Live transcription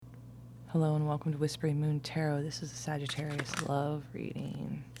Hello and welcome to Whispering Moon Tarot. This is a Sagittarius love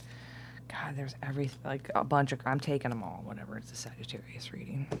reading. God, there's like a bunch of, I'm taking them all, whatever. It's a Sagittarius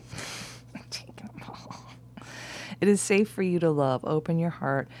reading. I'm taking them all. It is safe for you to love. Open your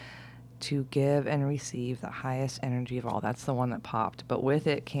heart to give and receive the highest energy of all. That's the one that popped. But with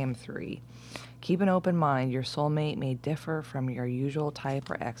it came 3. Keep an open mind. Your soulmate may differ from your usual type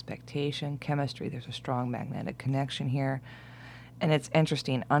or expectation. Chemistry. There's a strong magnetic connection here. And it's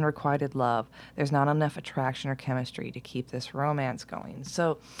interesting, unrequited love. There's not enough attraction or chemistry to keep this romance going.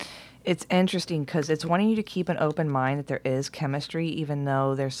 So it's interesting because it's wanting you to keep an open mind that there is chemistry, even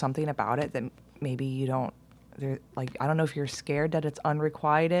though there's something about it that maybe you don't, like, I don't know if you're scared that it's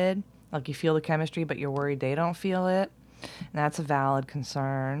unrequited, like you feel the chemistry, but you're worried they don't feel it. And that's a valid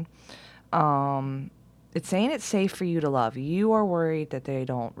concern. It's saying it's safe for you to love. You are worried that they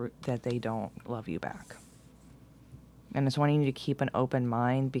don't love you back. And it's wanting you to keep an open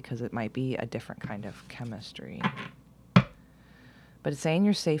mind because it might be a different kind of chemistry. But it's saying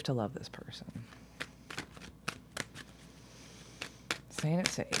you're safe to love this person. It's saying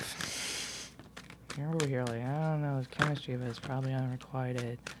it's safe. You're over here like, I don't know, it's chemistry, but it's probably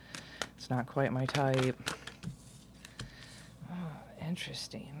unrequited. It's not quite my type. Oh,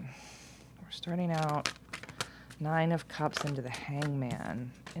 interesting. We're starting out 9 of Cups into the Hangman,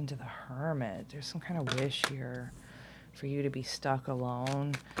 into the Hermit. There's some kind of wish here for you to be stuck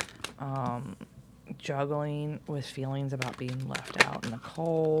alone, juggling with feelings about being left out in the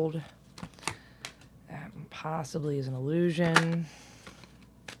cold. That possibly is an illusion.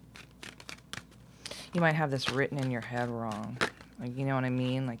 You might have this written in your head wrong. Like, you know what I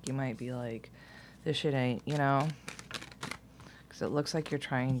mean? Like, you might be like, this shit ain't, you know? Because it looks like you're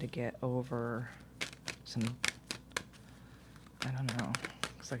trying to get over some, I don't know.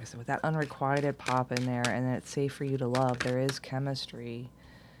 Like I said, with that unrequited pop in there, and then it's safe for you to love, there is chemistry,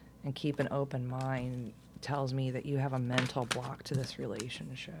 and keep an open mind tells me that you have a mental block to this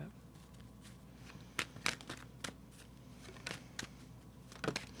relationship.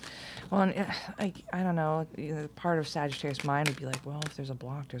 Well, and I don't know, part of Sagittarius' mind would be like, well, if there's a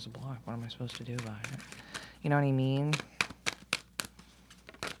block, there's a block. What am I supposed to do about it? You know what I mean?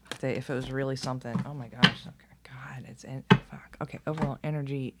 If it was really something, oh my gosh, okay. God, it's in, fuck. Okay, overall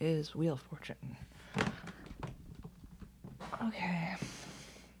energy is Wheel of Fortune. Okay.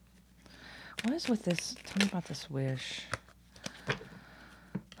 What is with this? Tell me about this wish.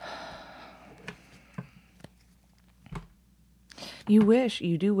 You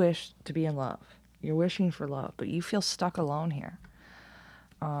do wish to be in love. You're wishing for love, but you feel stuck alone here.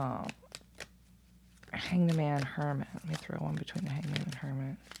 Hanged Man, Hermit. Let me throw one between the Hangman and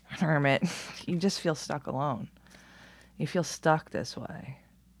Hermit. Hermit. You just feel stuck alone. You feel stuck this way.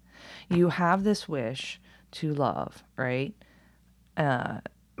 You have this wish to love, right?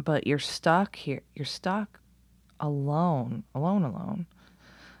 But you're stuck here. You're stuck alone. Alone.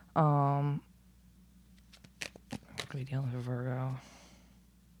 Could be dealing with Virgo.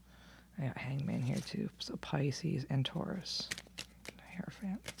 I got Hangman here too. So Pisces and Taurus.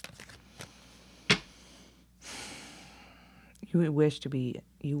 Hierophant.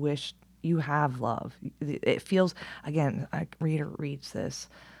 You have love. It feels, again, a reader reads this,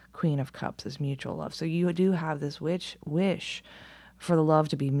 Queen of Cups is mutual love. So you do have this wish for the love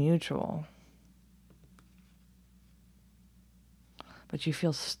to be mutual. But you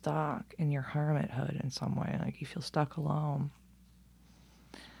feel stuck in your hermithood in some way. Like you feel stuck alone.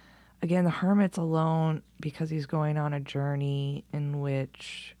 Again, the hermit's alone because he's going on a journey in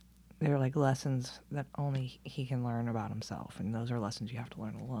which there are like lessons that only he can learn about himself. And those are lessons you have to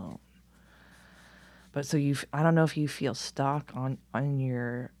learn alone. But so I don't know if you feel stuck I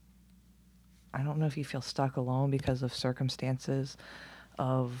don't know if you feel stuck alone because of circumstances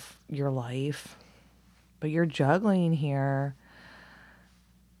of your life. But you're juggling here.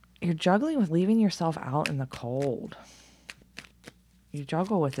 You're juggling with leaving yourself out in the cold. You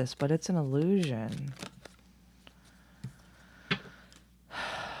juggle with this, but it's an illusion.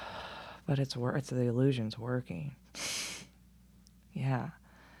 But the illusion's working. Yeah.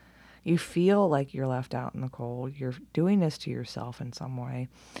 You feel like you're left out in the cold. You're doing this to yourself in some way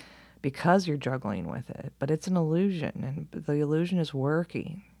because you're juggling with it. But it's an illusion, and the illusion is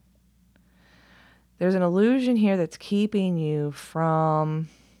working. There's an illusion here that's keeping you from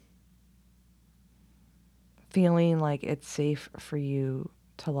feeling like it's safe for you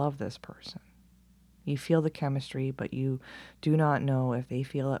to love this person. You feel the chemistry, but you do not know if they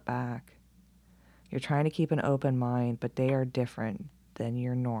feel it back. You're trying to keep an open mind, but they are different than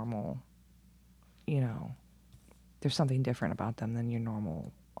your normal, there's something different about them than your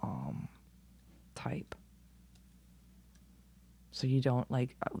normal type. So you don't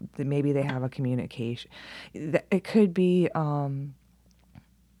like, maybe they have a communication. It could be, you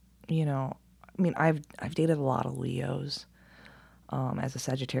know, I mean, I've dated a lot of Leos. As a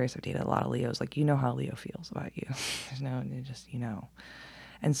Sagittarius, I've dated a lot of Leos. Like, you know how Leo feels about you. There's no, it just, you know.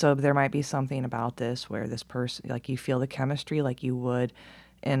 And so there might be something about this where this person, like, you feel the chemistry like you would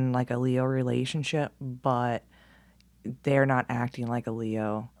in like a Leo relationship, but they're not acting like a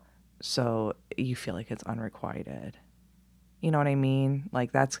Leo. So you feel like it's unrequited. You know what I mean?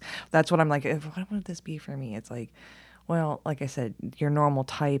 Like that's what I'm like, what would this be for me? It's like, well, like I said, your normal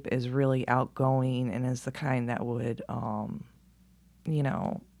type is really outgoing and is the kind that would you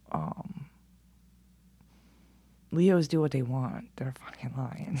know, Leos do what they want. They're fucking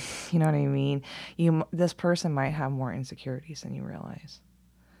lying. You know what I mean? This person might have more insecurities than you realize.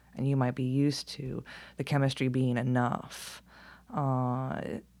 And you might be used to the chemistry being enough.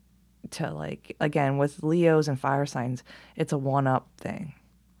 To like, again, with Leos and fire signs, it's a one-up thing,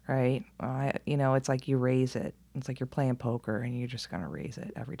 right? You know, it's like you raise it. It's like you're playing poker and you're just going to raise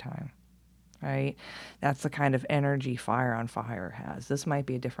it every time, right? That's the kind of energy fire on fire has. This might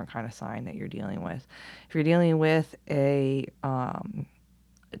be a different kind of sign that you're dealing with. If you're dealing with a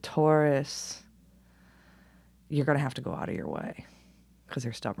Taurus, you're going to have to go out of your way because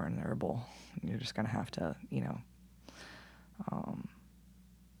they're stubborn, they're a bull. You're just going to have to, you know,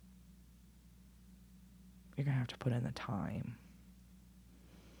 you're going to have to put in the time.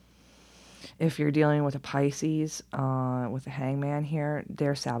 If you're dealing with a Pisces, with a hangman here,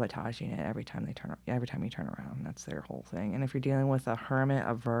 they're sabotaging it every time you turn around. That's their whole thing. And if you're dealing with a hermit,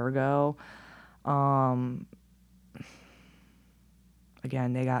 a Virgo,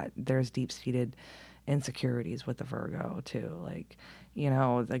 again, there's deep-seated insecurities with the Virgo too. Like, you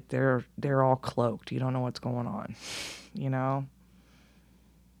know, like they're all cloaked. You don't know what's going on, you know?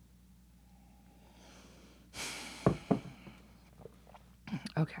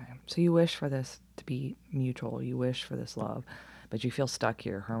 Okay, so you wish for this to be mutual. You wish for this love, but you feel stuck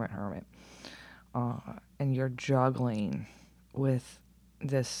here, hermit. And you're juggling with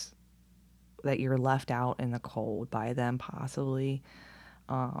this, that you're left out in the cold by them possibly.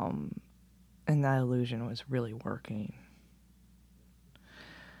 And that illusion was really working.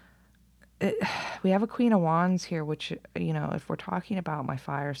 We have a Queen of Wands here, which, you know, if we're talking about my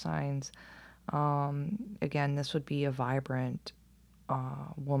fire signs, again, this would be a vibrant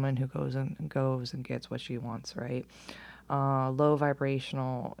woman who goes and gets what she wants, right? Low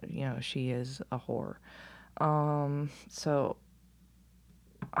vibrational, you know, she is a whore. So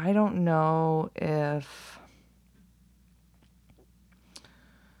I don't know if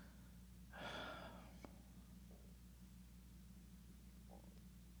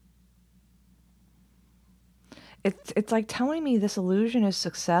it's like telling me this illusion is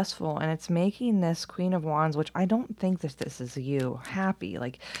successful and it's making this Queen of Wands, which I don't think this is you, happy.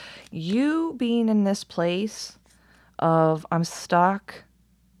 Like, you being in this place of I'm stuck.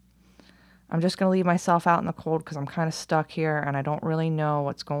 I'm just going to leave myself out in the cold because I'm kind of stuck here and I don't really know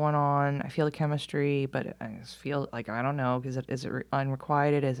what's going on. I feel the chemistry, but I just feel like I don't know. Is it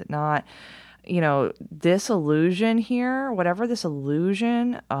unrequited? Is it not? You know, this illusion here, whatever this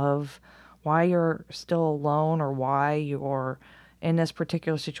illusion of why you're still alone or why you're in this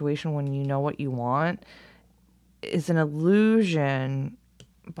particular situation when you know what you want, is an illusion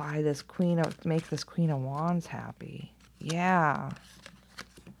by this make this Queen of Wands happy. Yeah.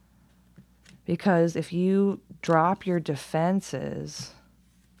 Because if you drop your defenses,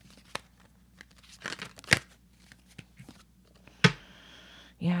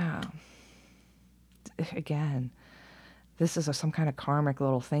 yeah, again, this is some kind of karmic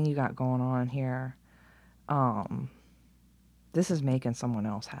little thing you got going on here. This is making someone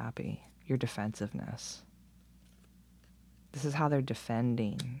else happy, your defensiveness. This is how they're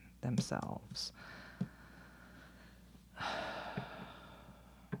defending themselves.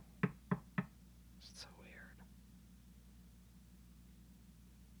 It's so weird.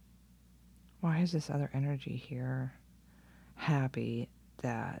 Why is this other energy here happy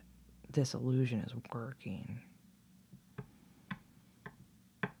that this illusion is working?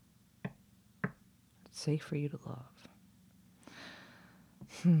 It's safe for you to love.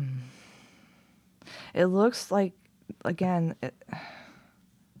 It looks like, again,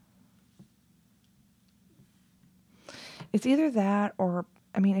 it's either that or,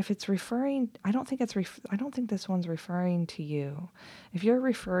 I mean, if it's referring, I don't think this one's referring to you. If you're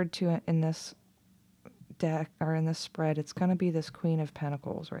referred to in this deck or in this spread, it's going to be this Queen of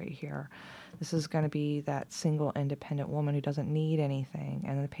Pentacles right here. This is going to be that single independent woman who doesn't need anything.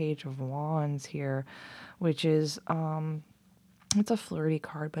 And the Page of Wands here, which is, it's a flirty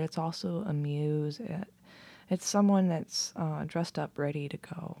card, but it's also a muse. It's someone that's dressed up, ready to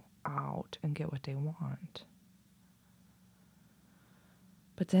go out and get what they want.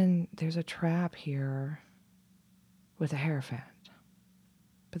 But then there's a trap here with a Hierophant.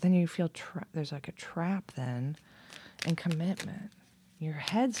 But then you feel there's like a trap then in commitment. Your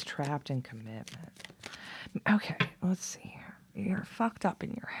head's trapped in commitment. Okay, let's see here. You're fucked up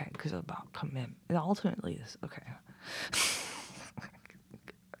in your head because about commitment. And ultimately, this, okay.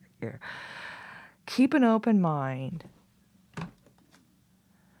 Here. Keep an open mind.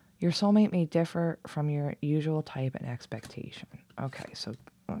 Your soulmate may differ from your usual type and expectation. Okay, so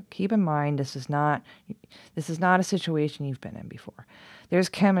keep in mind this is not a situation you've been in before. There's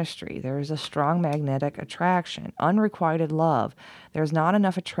chemistry. There's a strong magnetic attraction, unrequited love. There's not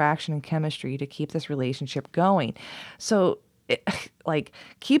enough attraction and chemistry to keep this relationship going. So,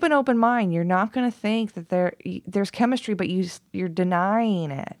 keep an open mind. You're not going to think that there's chemistry, but you're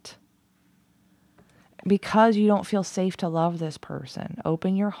denying it because you don't feel safe to love this person.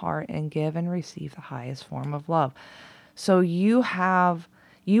 Open your heart and give and receive the highest form of love. So you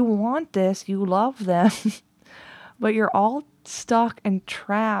want this, you love them, but you're all stuck and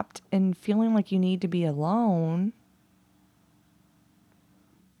trapped and feeling like you need to be alone.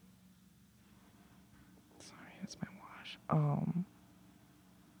 Sorry, that's my wash.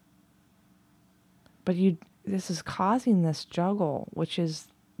 But this is causing this juggle, which is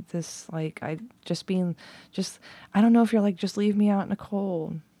this, like, I don't know if you're like, just leave me out in the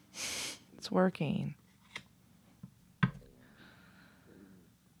cold. It's working.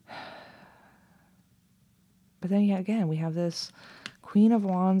 But then again, we have this Queen of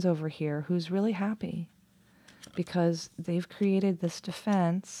Wands over here who's really happy because they've created this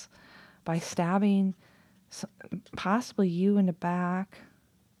defense by stabbing possibly you in the back.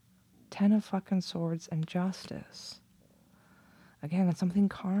 10 of fucking swords and Justice. Again, it's something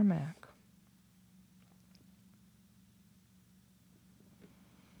karmic.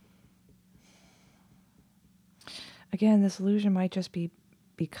 Again, this illusion might just be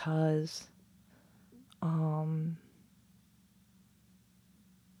because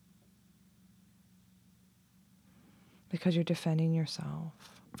you're defending yourself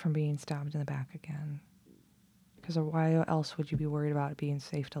from being stabbed in the back again. Because why else would you be worried about it being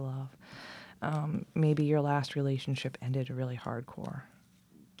safe to love? Maybe your last relationship ended really hardcore.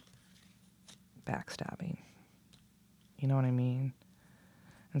 Backstabbing. You know what I mean?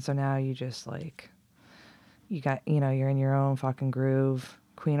 And so now you just you're in your own fucking groove.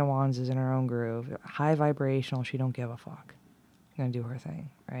 Queen of Wands is in her own groove. High vibrational, she don't give a fuck. She's gonna do her thing,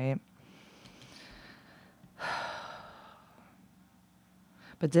 right?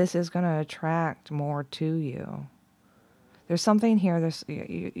 But this is gonna attract more to you. There's something here.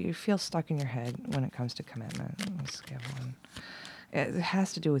 You feel stuck in your head when it comes to commitment. Let's give one. It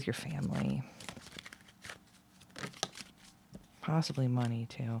has to do with your family. Possibly money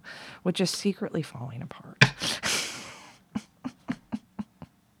too, which is secretly falling apart.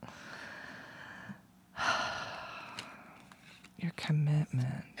 Your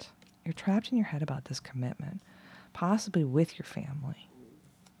commitment. You're trapped in your head about this commitment, possibly with your family.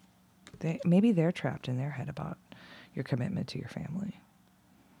 Maybe they're trapped in their head about your commitment to your family.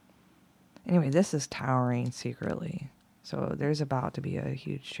 Anyway, this is towering secretly. So there's about to be a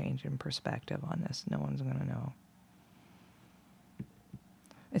huge change in perspective on this. No one's going to know.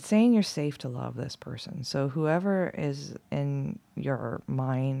 It's saying you're safe to love this person. So whoever is in your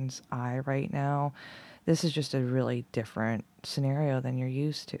mind's eye right now, this is just a really different scenario than you're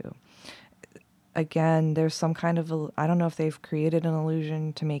used to. Again, there's some kind of, I don't know if they've created an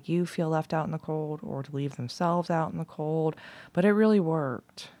illusion to make you feel left out in the cold or to leave themselves out in the cold, but it really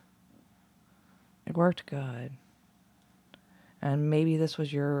worked. It worked good. And maybe this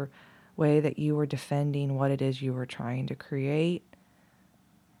was your way that you were defending what it is you were trying to create,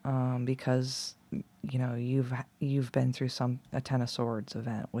 because you've been through a Ten of Swords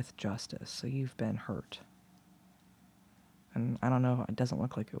event with Justice, so you've been hurt. And I don't know, it doesn't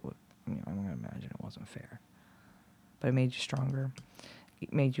look like it would. I'm going to imagine it wasn't fair. But it made you stronger.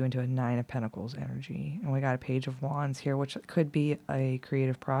 It made you into a Nine of Pentacles energy. And we got a Page of Wands here, which could be a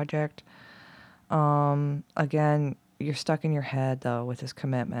creative project. Again, you're stuck in your head, though, with this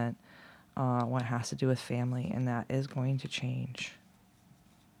commitment when it has to do with family, and that is going to change.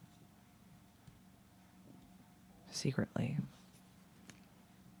 Secretly.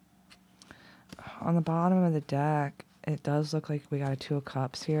 On the bottom of the deck, it does look like we got a Two of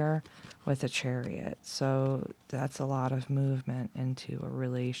Cups here with a Chariot. So that's a lot of movement into a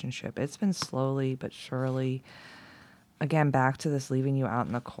relationship. It's been slowly but surely, again, back to this leaving you out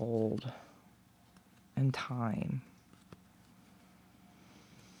in the cold and time.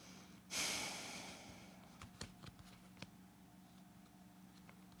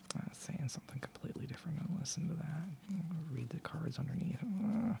 saying something completely different and listen to that. Read the cards underneath.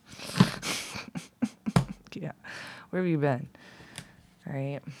 Yeah. Where have you been? All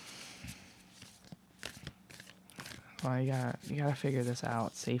right. Well, you gotta figure this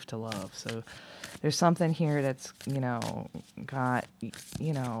out. Safe to love. So there's something here that's, got,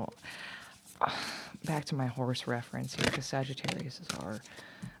 back to my horse reference here, because Sagittarius are,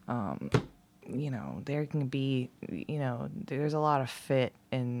 there can be, there's a lot of fit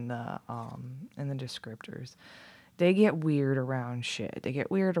in the descriptors. They get weird around shit. They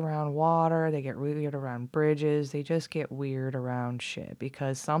get weird around water. They get weird around bridges. They just get weird around shit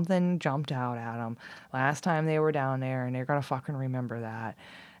because something jumped out at them last time they were down there, and they're gonna fucking remember that.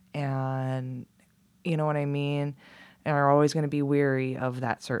 And you know what I mean? And are always gonna be weary of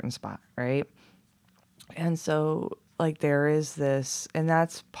that certain spot, right? And so, like, there is this, and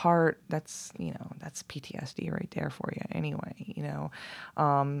that's PTSD right there for you anyway,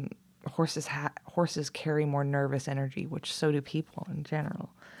 horses carry more nervous energy, which so do people in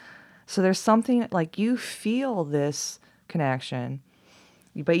general. So there's something like you feel this connection,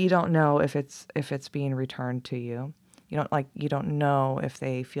 but you don't know if it's being returned to you. You don't know if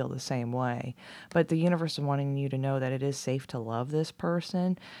they feel the same way. But the universe is wanting you to know that it is safe to love this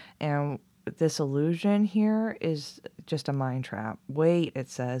person, and this illusion here is just a mind trap. Wait, it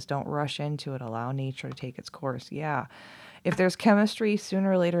says, don't rush into it. Allow nature to take its course. Yeah. If there's chemistry, sooner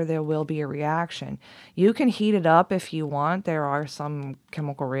or later there will be a reaction. You can heat it up if you want. There are some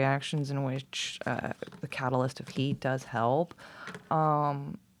chemical reactions in which the catalyst of heat does help.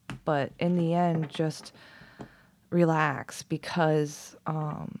 But in the end, just relax, because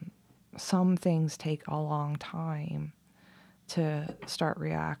some things take a long time to start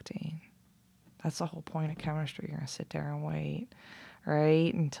reacting. That's the whole point of chemistry. You're going to sit there and wait,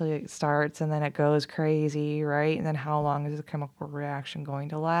 right? Until it starts, and then it goes crazy, right? And then how long is the chemical reaction going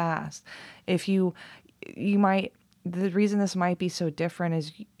to last? If you might, the reason this might be so different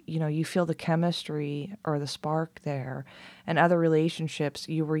is, you feel the chemistry or the spark there. And other relationships,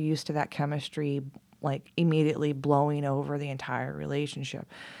 you were used to that chemistry like immediately blowing over the entire relationship.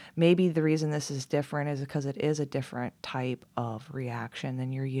 Maybe the reason this is different is because it is a different type of reaction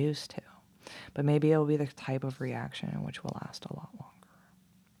than you're used to. But maybe it will be the type of reaction in which will last a lot longer.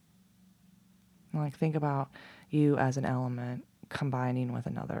 Like, think about you as an element combining with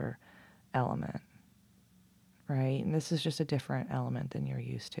another element, right? And this is just a different element than you're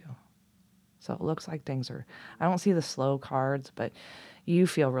used to. So it looks like things are, I don't see the slow cards, but you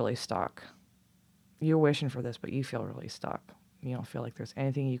feel really stuck. You're wishing for this, but you feel really stuck. You don't feel like there's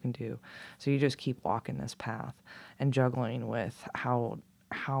anything you can do. So you just keep walking this path and juggling with how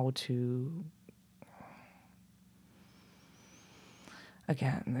to,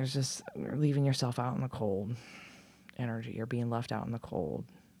 again, there's just leaving yourself out in the cold energy. You're being left out in the cold.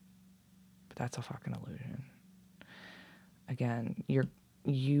 But that's a fucking illusion. Again,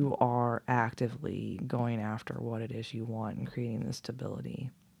 you are actively going after what it is you want and creating the stability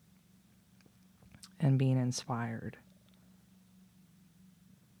and being inspired.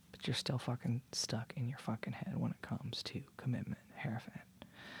 But you're still fucking stuck in your fucking head when it comes to commitment, Hierophant. Do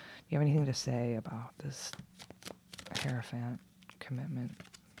you have anything to say about this Hierophant commitment?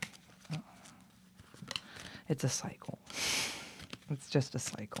 Oh. It's a cycle. It's just a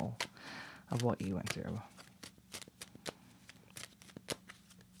cycle of what you went through.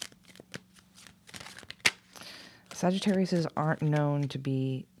 Sagittariuses aren't known to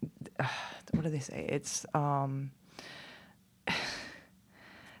be, what do they say? It's,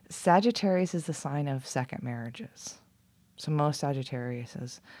 Sagittarius is the sign of second marriages. So most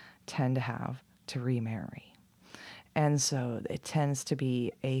Sagittariuses tend to remarry. And so it tends to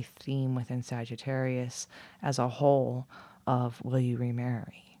be a theme within Sagittarius as a whole of, will you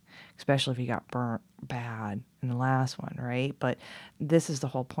remarry? Especially if you got burnt bad in the last one, right? But this is the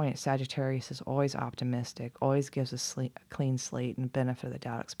whole point. Sagittarius is always optimistic, always gives a clean slate and benefit of the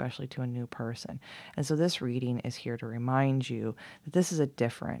doubt, especially to a new person. And so this reading is here to remind you that this is a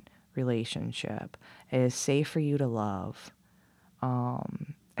different relationship. It is safe for you to love.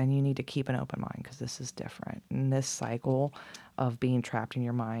 And you need to keep an open mind because this is different. And this cycle of being trapped in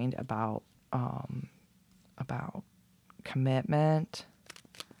your mind about commitment,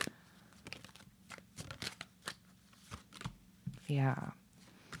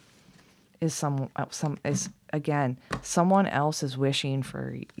 is someone else is wishing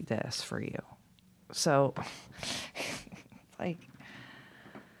for this for you. So, like,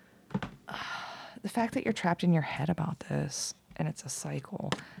 the fact that you're trapped in your head about this and it's a cycle.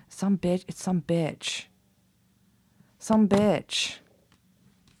 Some bitch.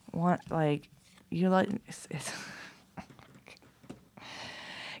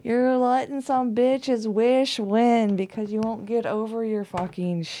 You're letting some bitch's wish win because you won't get over your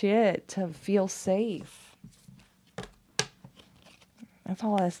fucking shit to feel safe. That's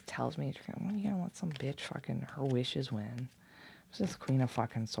all this tells me. You gotta let some bitch fucking her wishes win. This is Queen of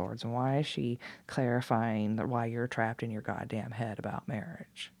fucking Swords, and why is she clarifying why you're trapped in your goddamn head about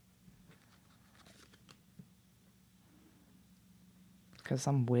marriage? Because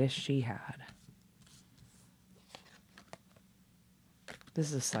some wish she had. This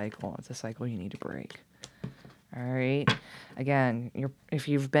is a cycle. It's a cycle you need to break. All right. Again, if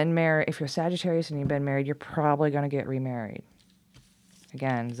you've been married, if you're Sagittarius and you've been married, you're probably gonna get remarried.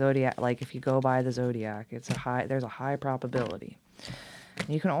 Again, zodiac. Like if you go by the zodiac, there's a high probability.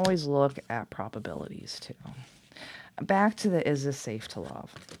 You can always look at probabilities too. Back to the is this safe to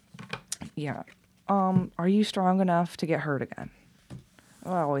love? Yeah. Are you strong enough to get hurt again?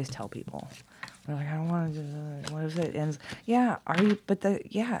 Well, I always tell people. They're like, I don't want to. What if it ends? Yeah. Are you? But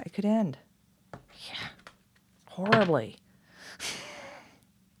it could end. Yeah. Horribly.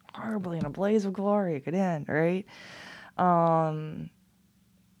 Horribly in a blaze of glory. It could end, right?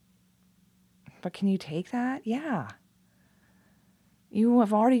 But can you take that? Yeah. You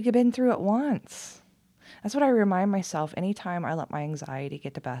have already been through it once. That's what I remind myself anytime I let my anxiety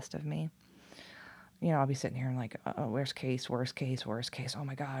get the best of me. You know, I'll be sitting here and like, worst case. Oh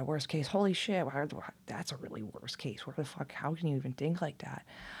my God, worst case. Holy shit, that's a really worst case. Where the fuck, how can you even think like that?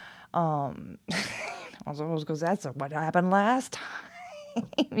 Also, because that's what happened last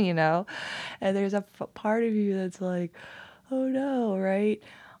time, you know? And there's a part of you that's like, oh no, right?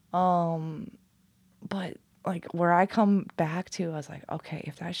 But like where I come back to, I was like, okay,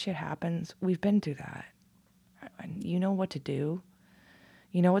 if that shit happens, we've been through that. And you know what to do.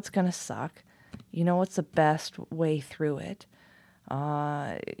 You know what's gonna suck. You know what's the best way through it.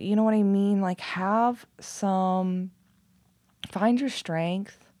 You know what I mean? Like find your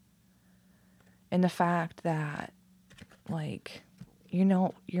strength in the fact that, like, you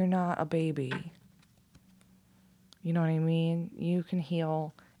know, you're not a baby. You know what I mean? You can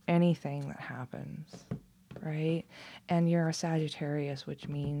heal anything that happens, right? And you're a Sagittarius, which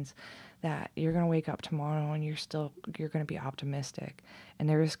means that you're going to wake up tomorrow and you're going to be optimistic, and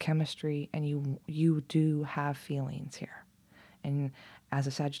there is chemistry, and you do have feelings here. And as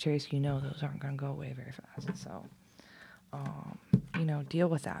a Sagittarius, you know those aren't going to go away very fast. So, you know, deal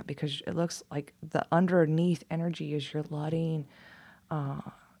with that, because it looks like the underneath energy is you're letting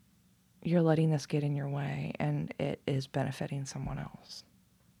this get in your way, and it is benefiting someone else.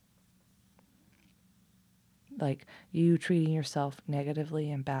 Like, you treating yourself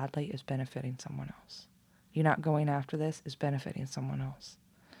negatively and badly is benefiting someone else. You not going after this is benefiting someone else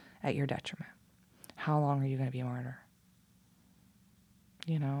at your detriment. How long are you going to be a martyr?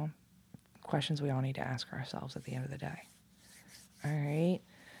 You know, questions we all need to ask ourselves at the end of the day. All right.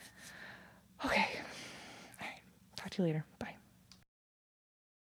 Okay. All right. Talk to you later.